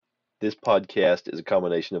This podcast is a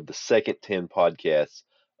combination of the second 10 podcasts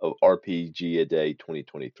of RPGaDay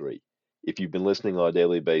 2023. If you've been listening on a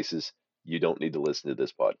daily basis, you don't need to listen to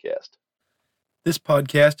this podcast. This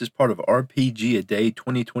podcast is part of RPGaDay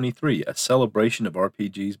 2023, a celebration of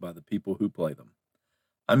RPGs by the people who play them.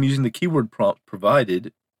 I'm using the keyword prompt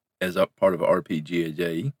provided as a part of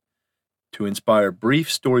RPGaDay to inspire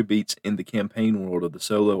brief story beats in the campaign world of the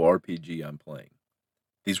solo RPG I'm playing.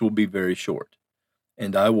 These will be very short,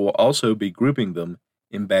 and I will also be grouping them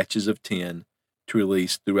in batches of 10 to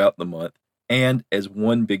release throughout the month and as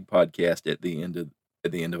one big podcast at the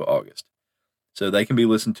end of August. So they can be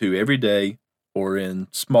listened to every day or in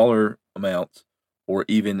smaller amounts or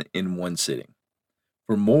even in one sitting.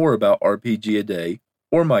 For more about RPGaDay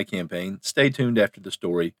or my campaign, stay tuned after the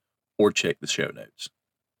story or check the show notes.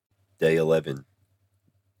 Day 11.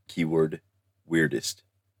 Keyword weirdest.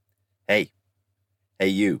 Hey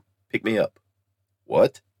you, pick me up.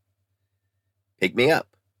 What? Pick me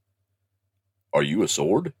up. Are you a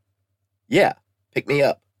sword? Yeah, pick me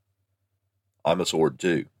up. I'm a sword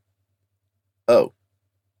too. Oh,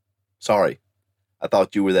 sorry. I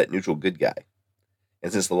thought you were that neutral good guy.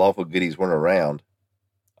 And since the lawful goodies weren't around,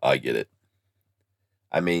 I get it.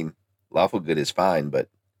 I mean, lawful good is fine, but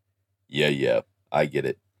yeah, I get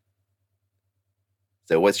it.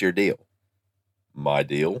 So what's your deal? My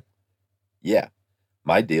deal? Yeah,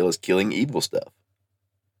 my deal is killing evil stuff.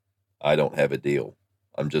 I don't have a deal.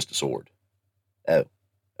 I'm just a sword. Oh,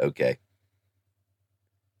 okay.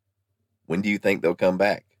 When do you think they'll come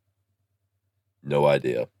back? No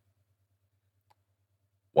idea.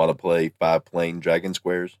 Want to play 5 plain dragon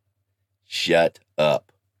squares? Shut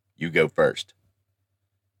up. You go first.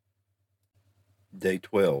 Day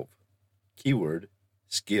 12. Keyword,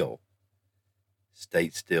 skill. Stay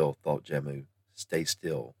still, thought Jamu. Stay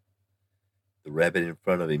still. The rabbit in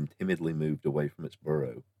front of him timidly moved away from its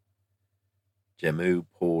burrow. Jamu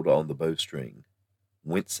pulled on the bowstring,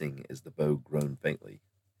 wincing as the bow groaned faintly.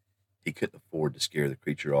 He couldn't afford to scare the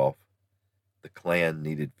creature off. The clan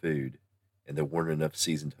needed food, and there weren't enough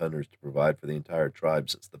seasoned hunters to provide for the entire tribe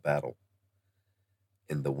since the battle.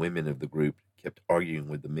 And the women of the group kept arguing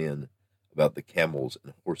with the men about the camels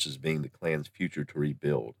and horses being the clan's future to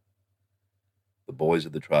rebuild. The boys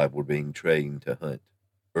of the tribe were being trained to hunt,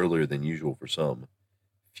 earlier than usual for some.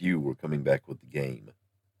 Few were coming back with the game.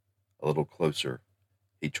 A little closer,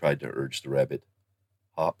 he tried to urge the rabbit.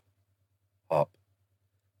 Hop, hop,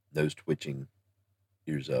 nose twitching,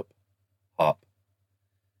 ears up, hop.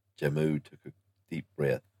 Jamu took a deep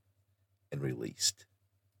breath and released.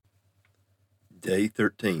 Day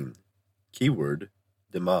 13. Keyword,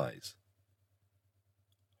 demise.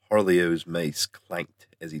 Harleo's mace clanked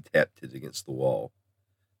as he tapped it against the wall.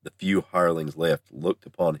 The few hirelings left looked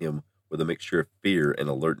upon him with a mixture of fear and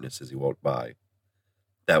alertness as he walked by.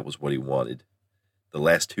 That was what he wanted. The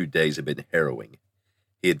last 2 days had been harrowing.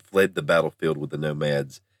 He had fled the battlefield with the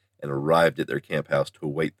nomads and arrived at their camp house to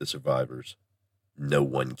await the survivors. No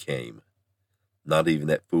one came. Not even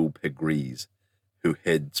that fool Pegrees, who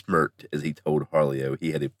had smirked as he told Harleo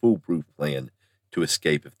he had a foolproof plan to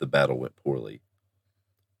escape if the battle went poorly.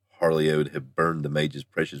 Harleo would have burned the mage's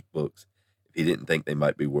precious books if he didn't think they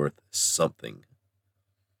might be worth something.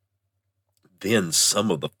 Then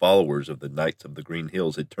some of the followers of the Knights of the Green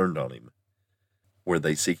Hills had turned on him. Were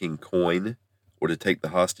they seeking coin or to take the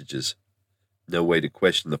hostages? No way to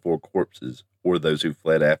question the 4 corpses or those who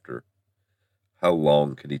fled after. How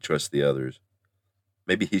long could he trust the others?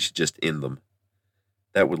 Maybe he should just end them.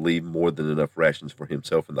 That would leave more than enough rations for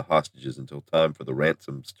himself and the hostages until time for the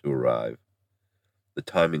ransoms to arrive. The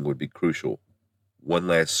timing would be crucial. One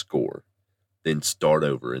last score, then start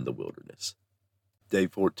over in the wilderness. Day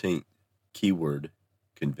 14. Keyword,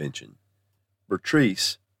 convention.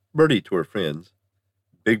 Bertie to her friends,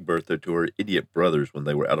 Big Bertha to her idiot brothers when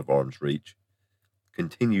they were out of arm's reach,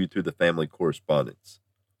 continued through the family correspondence.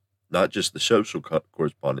 Not just the social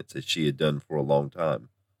correspondence as she had done for a long time,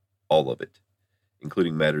 all of it,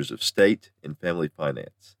 including matters of state and family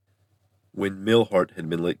finance. When Millhart had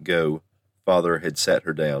been let go, Father had sat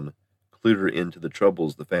her down, clued her into the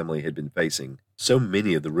troubles the family had been facing. So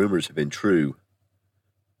many of the rumors had been true.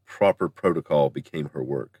 Proper protocol became her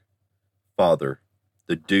work. Father,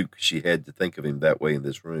 the Duke, she had to think of him that way in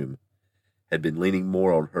this room, had been leaning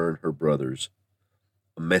more on her and her brothers.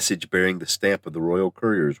 A message bearing the stamp of the royal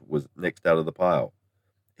couriers was next out of the pile.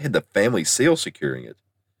 It had the family seal securing it.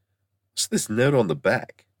 What's this note on the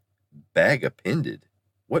back? Bag appended.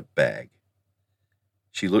 What bag?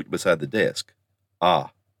 She looked beside the desk.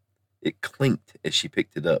 Ah, it clinked as she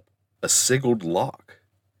picked it up. A sigilled lock.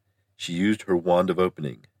 She used her wand of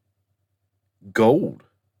opening. Gold,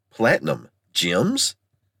 platinum, gems?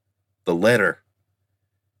 The letter.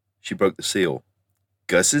 She broke the seal.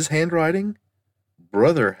 Gus's handwriting?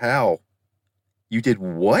 Brother, how? You did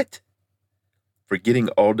what? Forgetting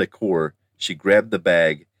all decor, she grabbed the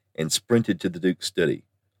bag and sprinted to the Duke's study.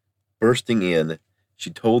 Bursting in, she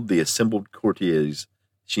told the assembled courtiers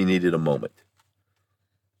she needed a moment.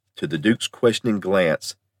 To the Duke's questioning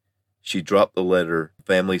glance, she dropped the letter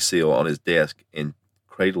family seal on his desk and,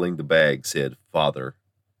 cradling the bag, said, "Father,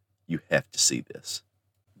 you have to see this."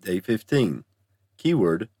 Day 15.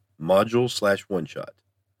 Keyword, module/one-shot.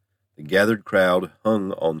 The gathered crowd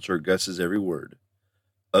hung on Sir Gus's every word.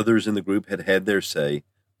 Others in the group had had their say,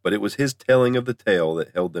 but it was his telling of the tale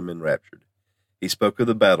that held them enraptured. He spoke of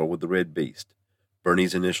the battle with the red beast,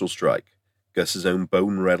 Bernie's initial strike, Gus's own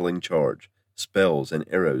bone-rattling charge, spells and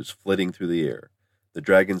arrows flitting through the air, the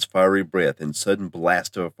dragon's fiery breath and sudden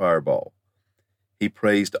blast of a fireball. He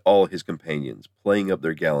praised all his companions, playing up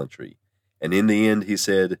their gallantry, and in the end he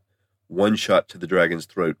said, one shot to the dragon's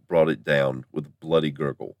throat brought it down with a bloody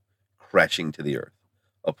gurgle, crashing to the earth.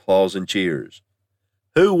 Applause and cheers.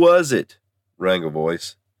 "Who was it?" rang a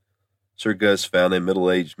voice. Sir Gus found a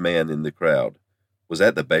middle-aged man in the crowd. Was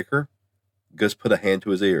that the baker? Gus put a hand to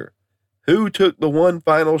his ear. "Who took the one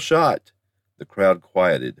final shot?" The crowd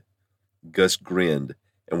quieted. Gus grinned,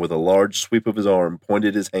 and with a large sweep of his arm,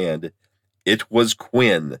 pointed his hand. It was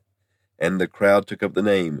Quinn, and the crowd took up the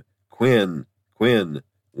name. Quinn, Quinn,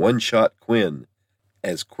 one-shot Quinn,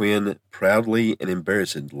 as Quinn proudly and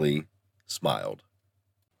embarrassedly smiled.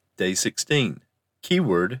 Day 16.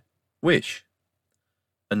 Keyword, wish.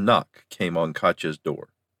 A knock came on Katya's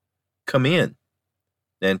door. "Come in."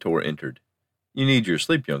 Nantor entered. "You need your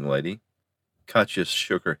sleep, young lady." Katya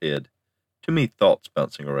shook her head. Too many thoughts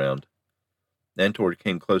bouncing around. Nantor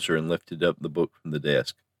came closer and lifted up the book from the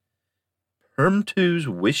desk. Permtu's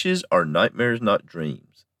wishes are nightmares, not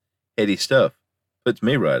dreams. Heady stuff. Puts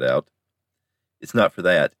me right out. It's not for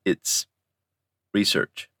that. It's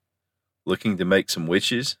research. Looking to make some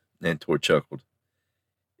wishes? Nantor chuckled.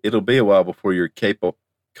 It'll be a while before you're capable.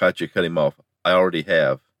 Katya cut him off. I already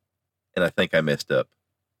have, and I think I messed up.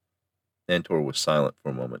 Nantor was silent for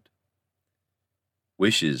a moment.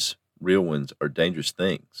 Wishes, real ones, are dangerous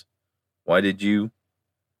things. Why did you?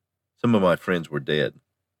 Some of my friends were dead.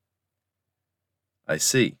 I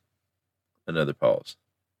see. Another pause.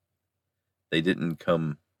 They didn't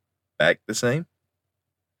come back the same?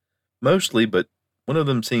 Mostly, but one of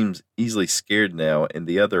them seems easily scared now, and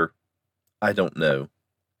the other, I don't know.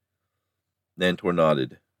 Nantor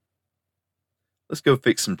nodded. Let's go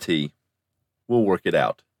fix some tea. We'll work it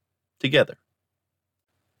out. Together.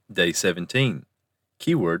 Day 17.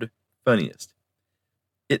 Keyword, funniest.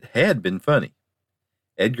 It had been funny.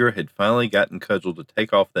 Edgar had finally gotten Cudgel to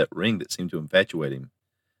take off that ring that seemed to infatuate him.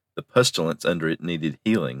 The pestilence under it needed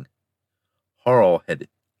healing. Harl had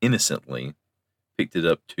innocently picked it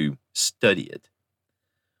up to study it.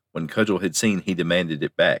 When Cudgel had seen, he demanded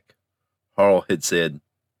it back. Harl had said,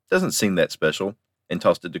 doesn't seem that special, and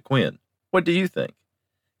tossed it to Quinn. What do you think?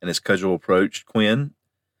 And as Cudgel approached Quinn,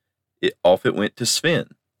 off it went to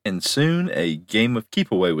Sven. And soon a game of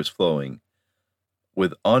keep-away was flowing,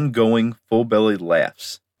 with ongoing full-bellied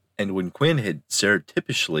laughs. And when Quinn had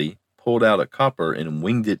surreptitiously pulled out a copper and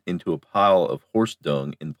winged it into a pile of horse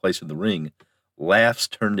dung in place of the ring, laughs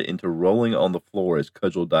turned into rolling on the floor as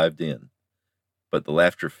Cudgel dived in. But the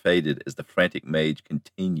laughter faded as the frantic mage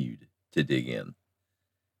continued to dig in.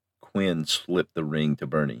 Quinn slipped the ring to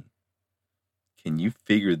Bernie. Can you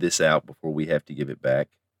figure this out before we have to give it back?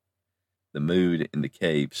 The mood in the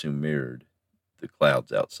cave soon mirrored the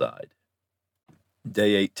clouds outside.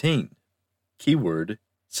 Day 18. Keyword,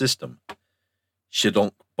 system.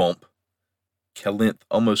 Shadonk bump. Kalinth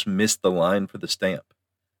almost missed the line for the stamp.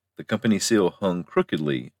 The company seal hung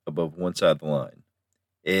crookedly above one side of the line.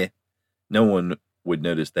 No one would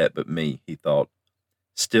notice that but me, he thought.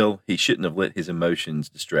 Still, he shouldn't have let his emotions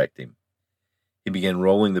distract him. He began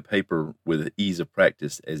rolling the paper with ease of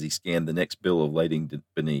practice as he scanned the next bill of lading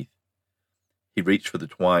beneath. He reached for the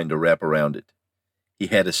twine to wrap around it. He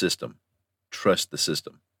had a system. Trust the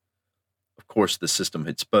system. Of course, the system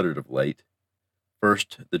had sputtered of late.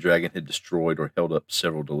 First, the dragon had destroyed or held up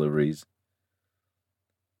several deliveries.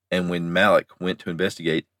 And when Malik went to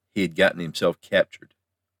investigate, he had gotten himself captured.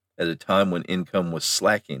 At a time when income was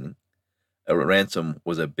slacking, a ransom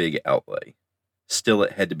was a big outlay. Still,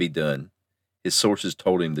 it had to be done. His sources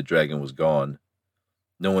told him the dragon was gone.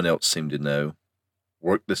 No one else seemed to know.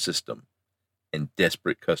 Work the system, and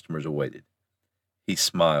desperate customers awaited. He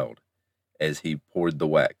smiled as he poured the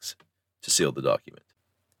wax to seal the document.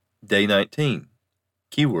 Day 19.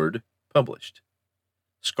 Keyword, published.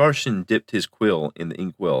 Skarshin dipped his quill in the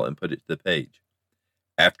inkwell and put it to the page.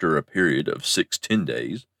 After a period of 6-10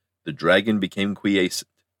 days, the dragon became quiescent.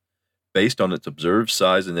 Based on its observed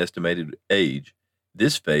size and estimated age,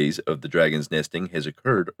 this phase of the dragon's nesting has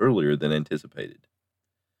occurred earlier than anticipated.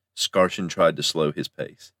 Skarshin tried to slow his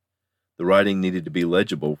pace. The writing needed to be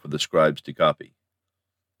legible for the scribes to copy.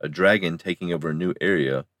 A dragon taking over a new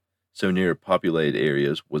area so near populated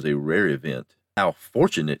areas was a rare event. How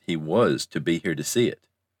fortunate he was to be here to see it.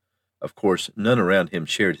 Of course, none around him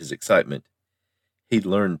shared his excitement. He'd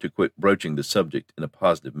learned to quit broaching the subject in a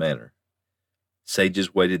positive manner.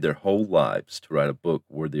 Sages waited their whole lives to write a book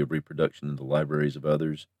worthy of reproduction in the libraries of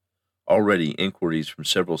others. Already, inquiries from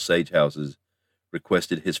several sage houses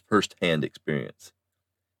requested his first-hand experience.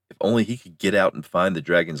 If only he could get out and find the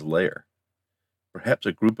dragon's lair. Perhaps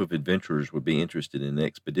a group of adventurers would be interested in an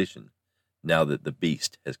expedition now that the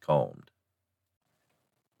beast has calmed.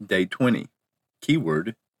 Day 20.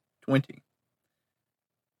 Keyword 20.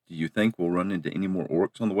 Do you think we'll run into any more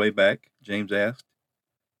orcs on the way back? James asked.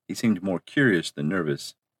 He seemed more curious than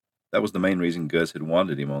nervous. That was the main reason Gus had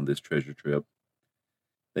wanted him on this treasure trip.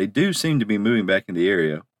 They do seem to be moving back in the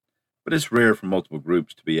area, but it's rare for multiple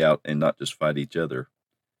groups to be out and not just fight each other.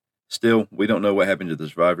 Still, we don't know what happened to the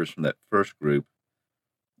survivors from that first group.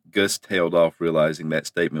 Gus tailed off, realizing that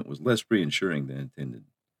statement was less reassuring than intended.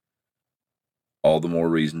 All the more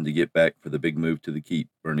reason to get back for the big move to the keep,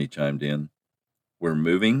 Bernie chimed in. We're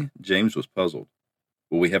moving? James was puzzled.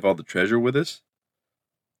 Will we have all the treasure with us?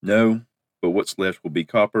 No, but what's left will be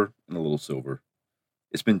copper and a little silver.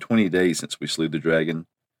 It's been 20 days since we slew the dragon.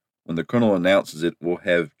 When the colonel announces it, we'll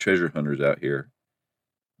have treasure hunters out here.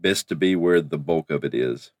 Best to be where the bulk of it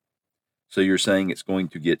is. So you're saying it's going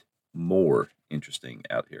to get more interesting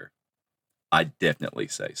out here? I definitely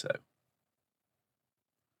say so.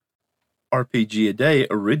 RPGaDay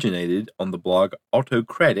originated on the blog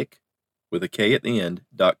Autocratic, with a K at the end,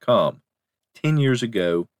 .com, 10 years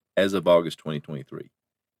ago as of August 2023.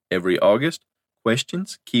 Every August,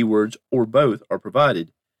 questions, keywords, or both are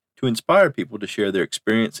provided to inspire people to share their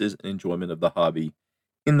experiences and enjoyment of the hobby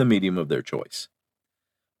in the medium of their choice.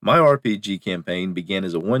 My RPG campaign began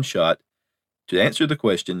as a one-shot to answer the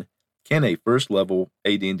question, can a first-level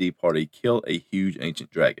AD&D party kill a huge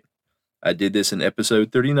ancient dragon? I did this in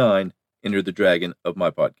episode 39, Enter the Dragon, of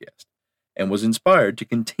my podcast, and was inspired to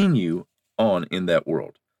continue on in that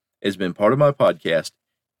world. It has been part of my podcast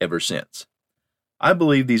ever since. I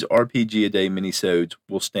believe these RPGaDay minisodes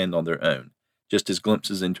will stand on their own, just as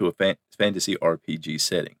glimpses into a fantasy RPG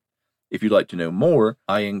setting. If you'd like to know more,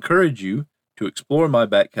 I encourage you to explore my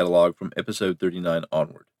back catalog from episode 39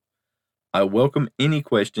 onward. I welcome any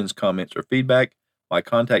questions, comments, or feedback. My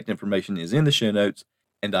contact information is in the show notes,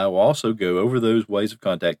 and I will also go over those ways of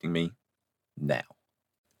contacting me now.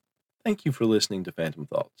 Thank you for listening to Phantom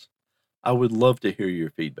Thoughts. I would love to hear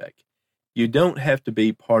your feedback. You don't have to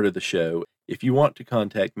be part of the show. If you want to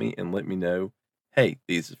contact me and let me know, hey,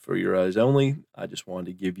 these are for your eyes only. I just wanted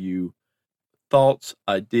to give you thoughts,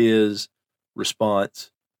 ideas,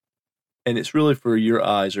 response, and it's really for your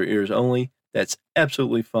eyes or ears only. That's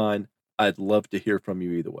absolutely fine. I'd love to hear from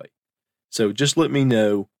you either way. So just let me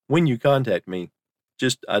know when you contact me.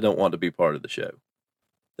 Just, I don't want to be part of the show.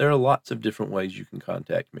 There are lots of different ways you can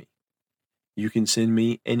contact me. You can send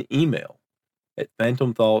me an email at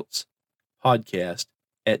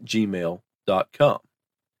phantomthoughtspodcast@gmail.com.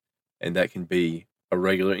 And that can be a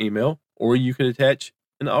regular email, or you can attach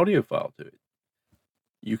an audio file to it.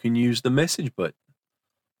 You can use the message button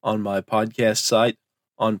on my podcast site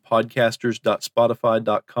on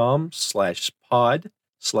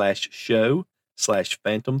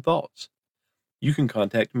podcasters.spotify.com/pod/show/phantom-thoughts. You can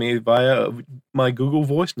contact me via my Google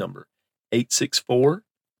Voice number,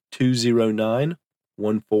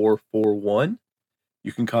 864-209-1441.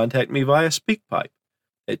 You can contact me via SpeakPipe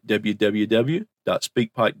at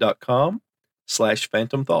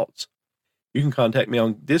www.speakpipe.com/phantom-thoughts. You can contact me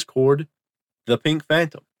on Discord, The Pink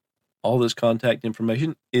Phantom. All this contact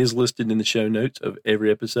information is listed in the show notes of every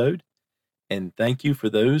episode. And thank you for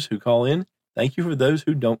those who call in. Thank you for those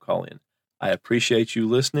who don't call in. I appreciate you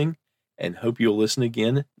listening and hope you'll listen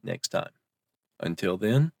again next time. Until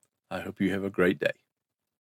then, I hope you have a great day.